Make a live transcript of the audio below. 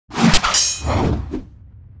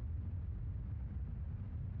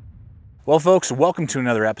Well, folks, welcome to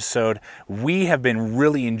another episode. We have been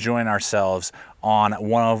really enjoying ourselves on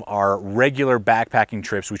one of our regular backpacking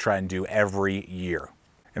trips we try and do every year.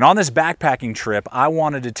 And on this backpacking trip, I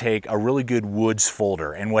wanted to take a really good woods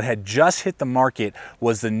folder. And what had just hit the market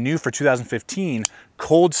was the new for 2015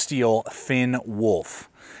 Cold Steel Finn Wolf.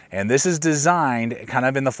 And this is designed kind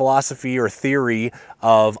of in the philosophy or theory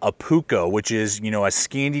of a puukko, which is, a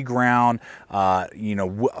Scandi ground, kind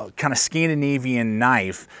of Scandinavian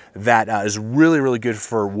knife that is really, really good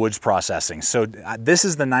for woods processing. So this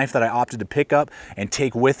is the knife that I opted to pick up and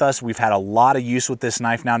take with us. We've had a lot of use with this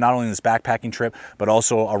knife now, not only in this backpacking trip, but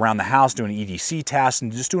also around the house doing EDC tasks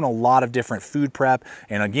and just doing a lot of different food prep.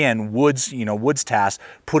 And again, woods tasks,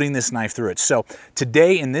 putting this knife through it. So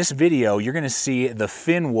today in this video, you're gonna see the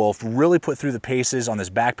Finn Wolf really put through the paces on this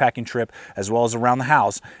backpacking trip as well as around the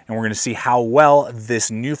house, and we're going to see how well this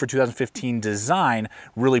new for 2015 design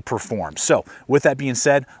really performs. So with that being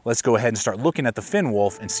said, let's go ahead and start looking at the Finn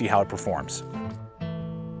Wolf and see how it performs.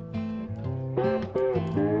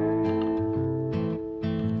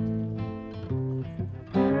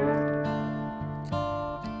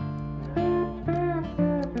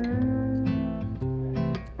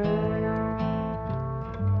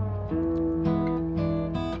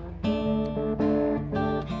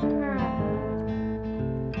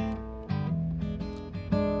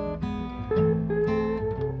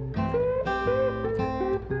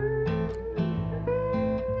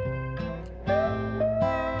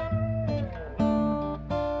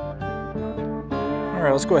 All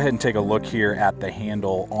right, let's go ahead and take a look here at the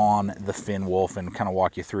handle on the Finn Wolf and kind of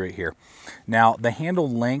walk you through it here. Now, the handle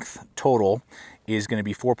length total is going to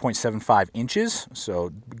be 4.75 inches,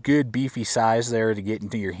 so good beefy size there to get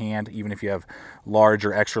into your hand, even if you have large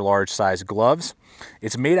or extra large size gloves.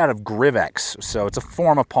 It's made out of Grivex, so it's a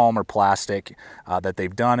form of polymer plastic that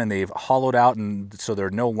they've done, and they've hollowed out, and so there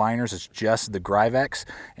are no liners, it's just the Grivex,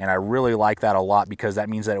 and I really like that a lot because that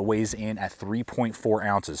means that it weighs in at 3.4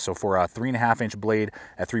 ounces. So for a 3.5 inch blade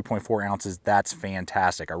at 3.4 ounces, that's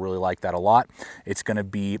fantastic. I really like that a lot. It's going to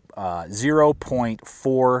be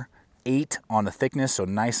 0.48 on the thickness, so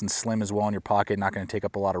nice and slim as well in your pocket, not going to take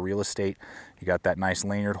up a lot of real estate. You got that nice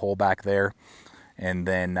lanyard hole back there, and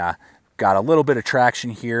then got a little bit of traction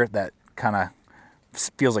here that kind of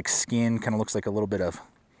feels like skin, kind of looks like a little bit of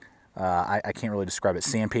I can't really describe it,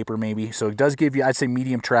 sandpaper maybe. So it does give you, I'd say,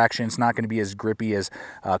 medium traction. It's not going to be as grippy as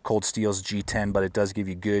Cold Steel's G10, but it does give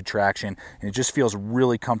you good traction, and it just feels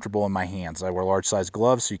really comfortable in my hands. I wear large size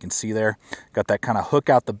gloves, so you can see there. Got that kind of hook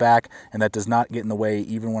out the back, and that does not get in the way.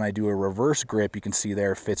 Even when I do a reverse grip, you can see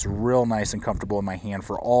there, it fits real nice and comfortable in my hand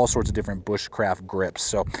for all sorts of different bushcraft grips.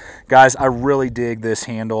 So guys, I really dig this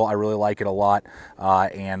handle. I really like it a lot,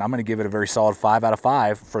 and I'm going to give it a very solid 5 out of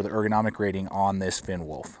 5 for the ergonomic rating on this Finn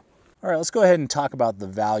Wolf. All right, let's go ahead and talk about the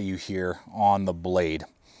value here on the blade.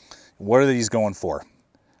 What are these going for?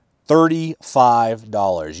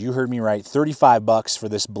 $35. You heard me right, 35 bucks for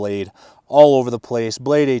this blade, all over the place.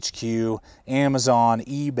 Blade HQ, Amazon,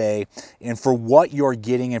 eBay, and for what you're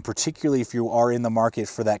getting, and particularly if you are in the market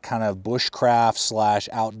for that kind of bushcraft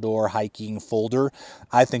 / outdoor hiking folder,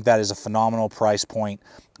 I think that is a phenomenal price point.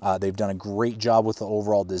 They've done a great job with the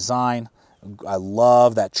overall design. I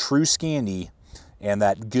love that true Scandi, and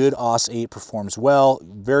that good AUS 8 performs well,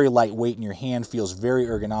 very lightweight in your hand, feels very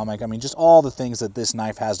ergonomic. I mean, just all the things that this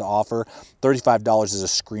knife has to offer. $35 is a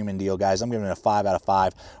screaming deal, guys. I'm giving it a 5 out of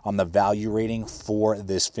 5 on the value rating for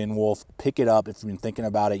this Finn Wolf. Pick it up. If you've been thinking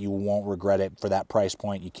about it, you won't regret it. For that price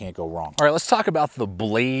point, you can't go wrong. All right, let's talk about the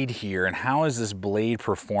blade here and how is this blade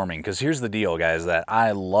performing? Because here's the deal, guys, that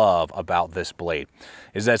I love about this blade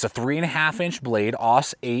is that it's a 3.5 inch blade,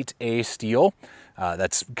 AUS 8A steel.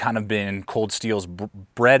 That's kind of been Cold Steel's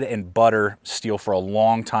bread and butter steel for a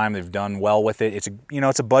long time. They've done well with it. It's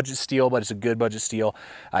a budget steel, but it's a good budget steel.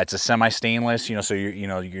 It's a semi-stainless, so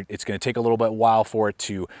it's going to take a little bit while for it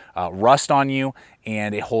to rust on you,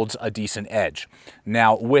 and it holds a decent edge.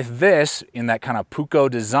 Now with this, in that kind of puukko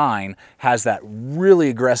design, has that really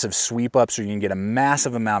aggressive sweep up, so you can get a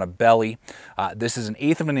massive amount of belly. This is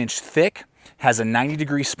 1/8 of an inch thick. Has a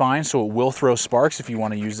 90-degree spine, so it will throw sparks if you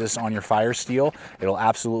want to use this on your fire steel. It'll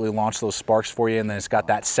absolutely launch those sparks for you, and then it's got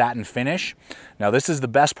that satin finish. Now this is the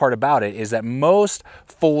best part about it, is that most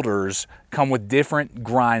folders come with different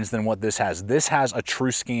grinds than what this has. This has a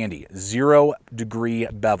true Scandi, 0-degree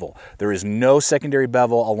bevel. There is no secondary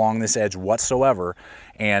bevel along this edge whatsoever.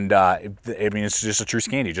 And I mean, it's just a true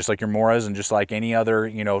Scandi, just like your Moras and just like any other,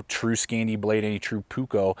 true Scandi blade, any true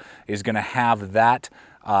puukko is gonna have that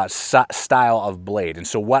style of blade. And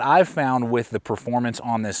so what I've found with the performance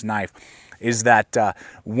on this knife is that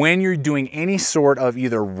when you're doing any sort of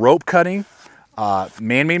either rope cutting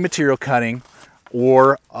man-made material cutting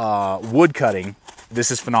or wood cutting,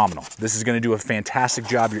 this is phenomenal. This is going to do a fantastic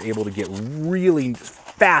job. You're able to get really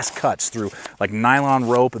fast cuts through like nylon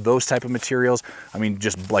rope, those type of materials. I mean,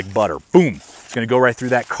 just like butter. Boom. It's going to go right through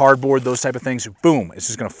that cardboard, those type of things. Boom. It's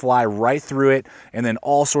just going to fly right through it. And then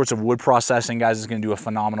all sorts of wood processing, guys, is going to do a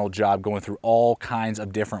phenomenal job going through all kinds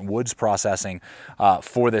of different woods processing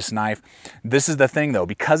for this knife. This is the thing though,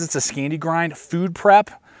 because it's a Scandi grind, food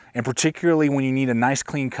prep, and particularly when you need a nice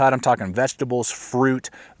clean cut, I'm talking vegetables, fruit,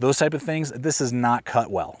 those type of things, this is not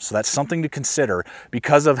cut well. So that's something to consider.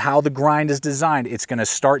 Because of how the grind is designed, it's gonna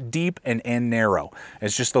start deep and end narrow.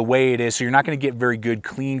 It's just the way it is. So you're not gonna get very good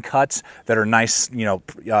clean cuts that are nice, you know,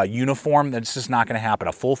 uniform. That's just not gonna happen.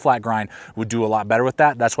 A full flat grind would do a lot better with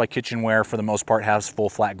that. That's why kitchenware, for the most part, has full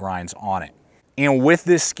flat grinds on it. And with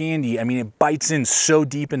this Scandi, I mean, it bites in so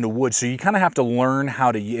deep into wood, so you kind of have to learn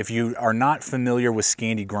how to, if you are not familiar with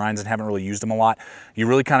Scandi grinds and haven't really used them a lot, you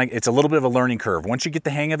really kind of, it's a little bit of a learning curve. Once you get the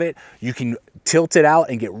hang of it, you can tilt it out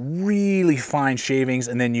and get really fine shavings,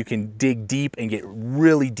 and then you can dig deep and get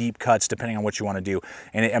really deep cuts depending on what you want to do.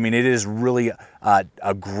 And it, I mean, it is really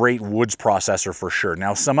a great woods processor for sure.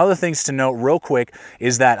 Now, some other things to note real quick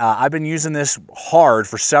is that I've been using this hard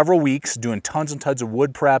for several weeks, doing tons and tons of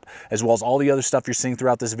wood prep, as well as all the other stuff you're seeing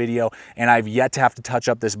throughout this video, and I've yet to have to touch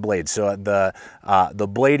up this blade. So the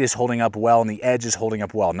blade is holding up well, and the edge is holding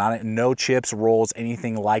up well. No chips, rolls,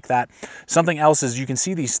 anything like that. Something else is you can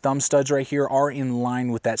see these thumb studs right here are in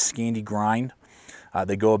line with that Scandi grind.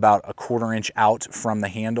 They go about a 1/4 inch out from the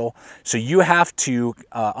handle. So you have to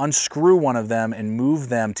unscrew one of them and move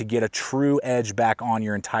them to get a true edge back on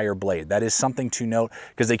your entire blade. That is something to note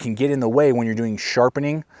because they can get in the way when you're doing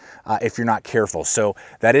sharpening if you're not careful. So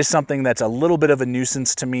that is something that's a little bit of a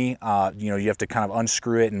nuisance to me. You know, you have to kind of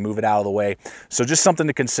unscrew it and move it out of the way. So just something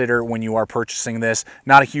to consider when you are purchasing this.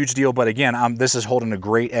 Not a huge deal, but again, this is holding a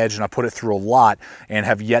great edge, and I put it through a lot and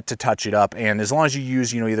have yet to touch it up. And as long as you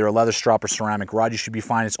use, you know, either a leather strop or ceramic rod, you should be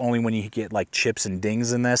fine. It's only when you get like chips and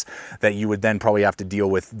dings in this that you would then probably have to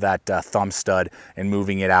deal with that thumb stud and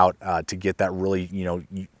moving it out to get that really, you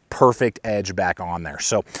know, perfect edge back on there.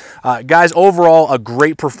 So guys, overall a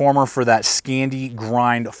great performer for that Scandi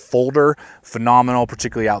grind folder. Phenomenal,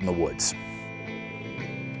 particularly out in the woods.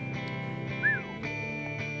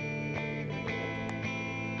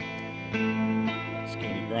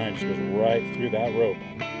 Scandi grind just goes right through that rope.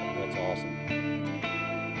 That's awesome.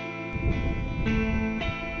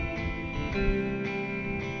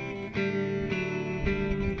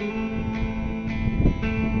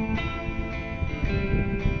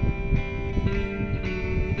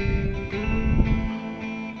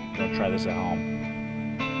 Don't try this at home.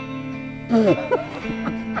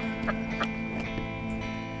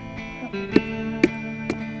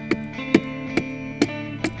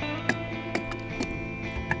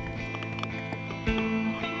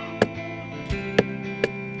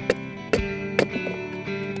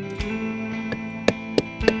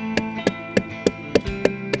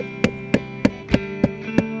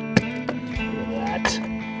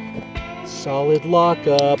 Solid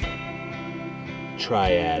lockup.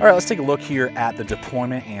 Triad. All right, let's take a look here at the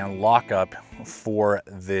deployment and lockup for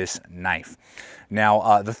this knife.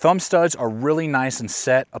 Now, the thumb studs are really nice and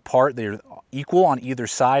set apart. They're equal on either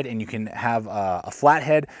side, and you can have a flat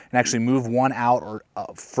head and actually move one out or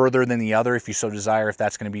further than the other if you so desire, if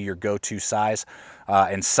that's going to be your go-to size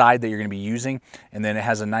and side that you're going to be using. And then it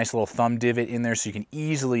has a nice little thumb divot in there so you can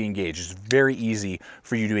easily engage. It's very easy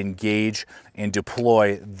for you to engage and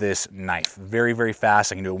deploy this knife. Very, very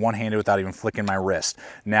fast. I can do it one-handed without even flicking my wrist.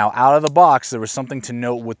 Now, out of the box, there was something to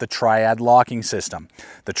note with the Triad locking system.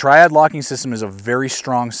 The Triad locking system is a very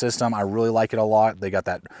strong system. I really like it a lot. They got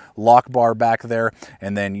that lock bar back there,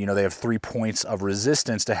 and then, you know, they have 3 points of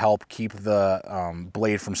resistance to help keep the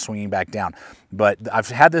blade from swinging back down. But I've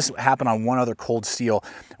had this happen on one other cold steel.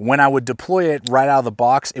 When I would deploy it right out of the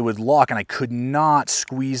box, it would lock, and I could not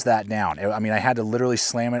squeeze that down. I mean, I had to literally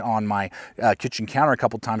slam it on my kitchen counter a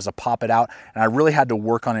couple times to pop it out, and I really had to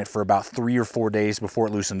work on it for about 3 or 4 days before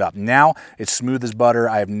it loosened up. Now it's smooth as butter.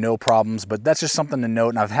 I have no problems, but that's just something to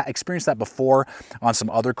note, and I've experienced that before on some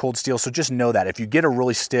other cold steel. So just know that if you get a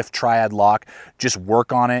really stiff Triad lock, just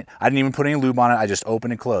work on it. I didn't even put any lube on it. I just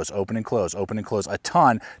open and close, open and close, open and close a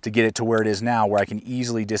ton to get it to where it is now, where I can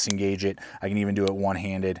easily disengage it. I can even do it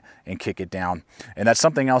one-handed and kick it down. And that's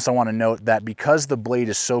something else I want to note, that because the blade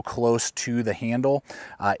is so close to the handle,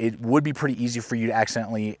 it would be pretty easy for you to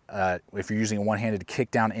accidentally, if you're using it one-handed, to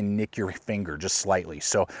kick down and nick your finger just slightly.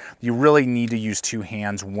 So you really need to use 2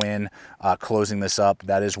 hands when closing this up.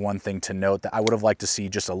 That is one thing to note that I would have liked to see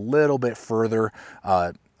just a little bit further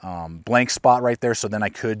blank spot right there, so then I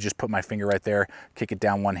could just put my finger right there, kick it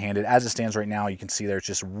down one-handed. As it stands right now, you can see there it's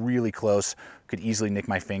just really close, could easily nick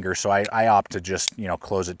my finger, so I opt to just, you know,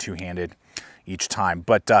 close it two-handed each time.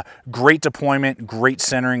 But great deployment, great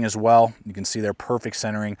centering as well. You can see there perfect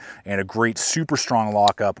centering and a great super strong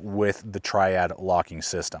lockup with the Triad locking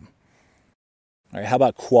system. All right, how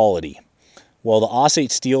about quality? Well, the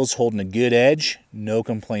Aussate steel is holding a good edge, no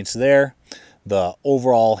complaints there. The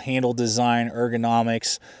overall handle design,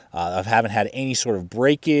 ergonomics, I haven't had any sort of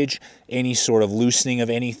breakage, any sort of loosening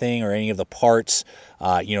of anything or any of the parts,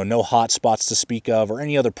 you know, no hot spots to speak of or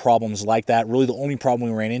any other problems like that. Really the only problem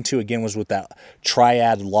we ran into, again, was with that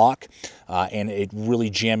Triad lock and it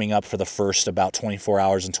really jamming up for the first about 24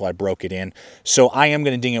 hours until I broke it in. So I am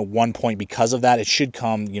going to ding at 1 point because of that. It should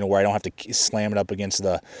come, you know, where I don't have to slam it up against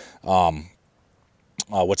the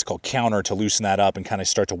what's called counter to loosen that up and kind of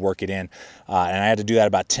start to work it in. And I had to do that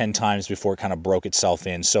about 10 times before it kind of broke itself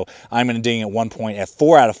in. So I'm going to ding at 1 point at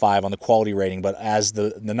 4 out of 5 on the quality rating. But as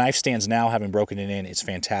the knife stands now, having broken it in, it's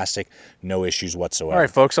fantastic. No issues whatsoever. All right,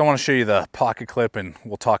 folks, I want to show you the pocket clip and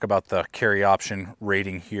we'll talk about the carry option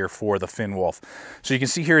rating here for the Finn Wolf. So you can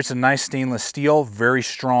see here it's a nice stainless steel, very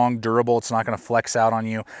strong, durable. It's not going to flex out on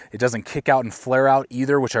you. It doesn't kick out and flare out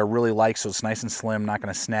either, which I really like. So it's nice and slim, not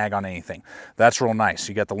going to snag on anything. That's real nice.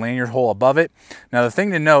 You got the lanyard hole above it. Now the thing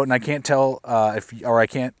to note, and I can't tell I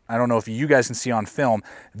don't know if you guys can see on film,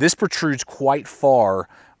 this protrudes quite far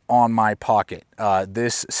on my pocket.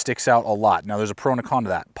 This sticks out a lot. Now there's a pro and a con to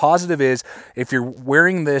that. Positive is if you're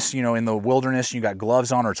wearing this, you know, in the wilderness, you got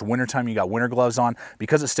gloves on, or it's wintertime, you got winter gloves on,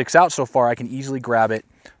 because it sticks out so far, I can easily grab it,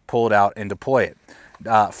 pull it out, and deploy it.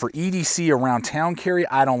 For EDC around town carry,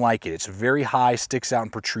 I don't like it. It's very high, sticks out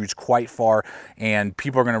and protrudes quite far, and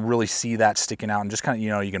people are going to really see that sticking out and just kind of, you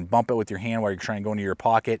know, you can bump it with your hand while you're trying to go into your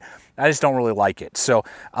pocket. I just don't really like it. So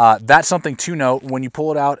that's something to note. When you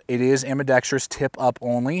pull it out, it is ambidextrous, tip up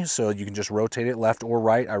only, so you can just rotate it left or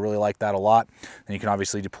right. I really like that a lot. Then you can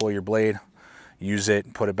obviously deploy your blade, use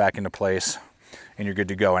it, put it back into place, and you're good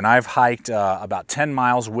to go. And I've hiked about 10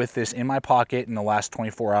 miles with this in my pocket in the last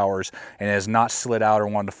 24 hours, and it has not slid out or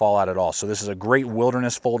wanted to fall out at all. So this is a great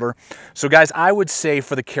wilderness folder. So guys, I would say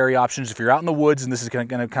for the carry options, if you're out in the woods and this is going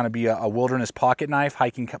to kind of be a wilderness pocket knife,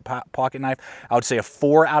 hiking pocket knife, I would say a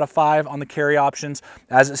 4 out of 5 on the carry options.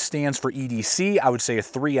 As it stands for EDC, I would say a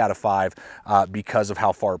 3 out of 5 because of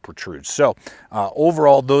how far it protrudes. So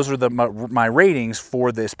overall, those are my ratings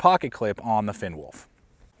for this pocket clip on the Finn Wolf.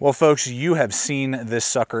 Well, folks, you have seen this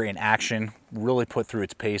sucker in action, really put through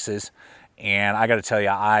its paces. And I got to tell you,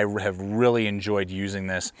 I have really enjoyed using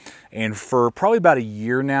this. And for probably about a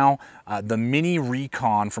year now, the Mini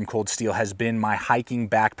Recon from Cold Steel has been my hiking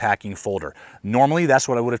backpacking folder. Normally, that's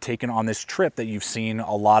what I would have taken on this trip that you've seen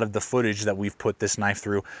a lot of the footage that we've put this knife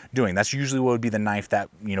through doing. That's usually what would be the knife that,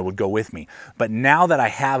 you know, would go with me. But now that I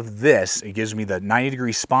have this, it gives me the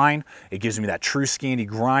 90-degree spine, it gives me that true Scandi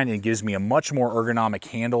grind, and it gives me a much more ergonomic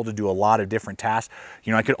handle to do a lot of different tasks.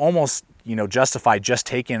 You know, I could almost, you know, justify just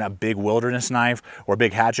taking a big wilderness knife or a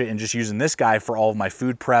big hatchet and just using this guy for all of my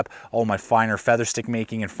food prep, all of my finer feather stick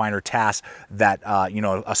making and finer tasks that, you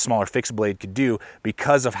know, a smaller fixed blade could do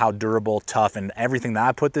because of how durable, tough, and everything that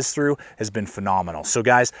I put this through has been phenomenal. So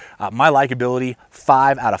guys, my likability,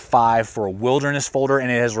 5 out of 5 for a wilderness folder,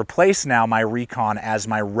 and it has replaced now my Recon as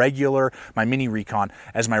my Mini Recon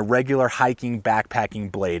as my regular hiking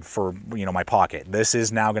backpacking blade for, you know, my pocket. This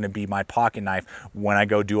is now going to be my pocket knife when I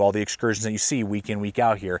go do all the excursions that you see week in, week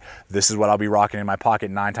out here. This is what I'll be rocking in my pocket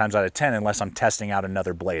 9 times out of 10 unless I'm testing out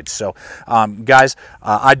another blade. So guys,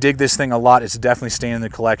 I dig this thing a lot. It's definitely staying in the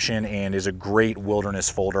collection and is a great wilderness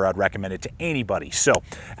folder. I'd recommend it to anybody. So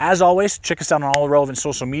as always, check us out on all the relevant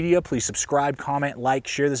social media. Please subscribe, comment, like,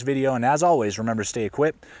 share this video, and as always, remember to stay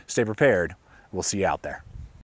equipped, stay prepared. We'll see you out there.